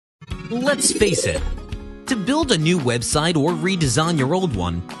Let's face it, to build a new website or redesign your old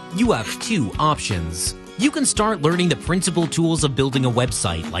one, you have two options. You can start learning the principal tools of building a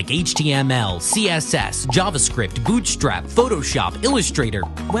website like HTML, CSS, JavaScript, Bootstrap, Photoshop, Illustrator.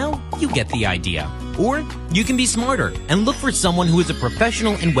 Well, you get the idea. Or you can be smarter and look for someone who is a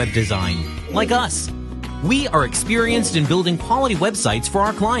professional in web design, like us. We are experienced in building quality websites for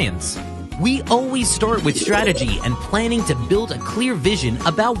our clients. We always start with strategy and planning to build a clear vision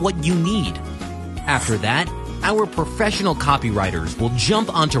about what you need. After that, our professional copywriters will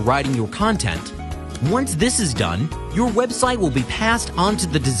jump onto writing your content. Once this is done, your website will be passed on to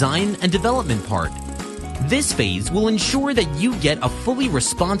the design and development part. This phase will ensure that you get a fully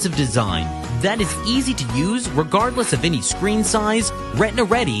responsive design that is easy to use regardless of any screen size, retina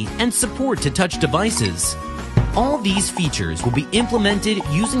ready, and support to touch devices. All these features will be implemented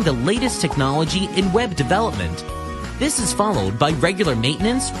using the latest technology in web development. This is followed by regular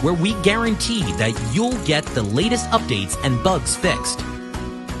maintenance where we guarantee that you'll get the latest updates and bugs fixed.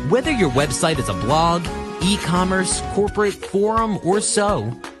 Whether your website is a blog, e-commerce, corporate, forum, or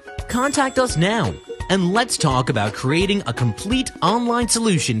so, contact us now and let's talk about creating a complete online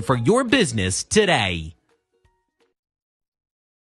solution for your business today.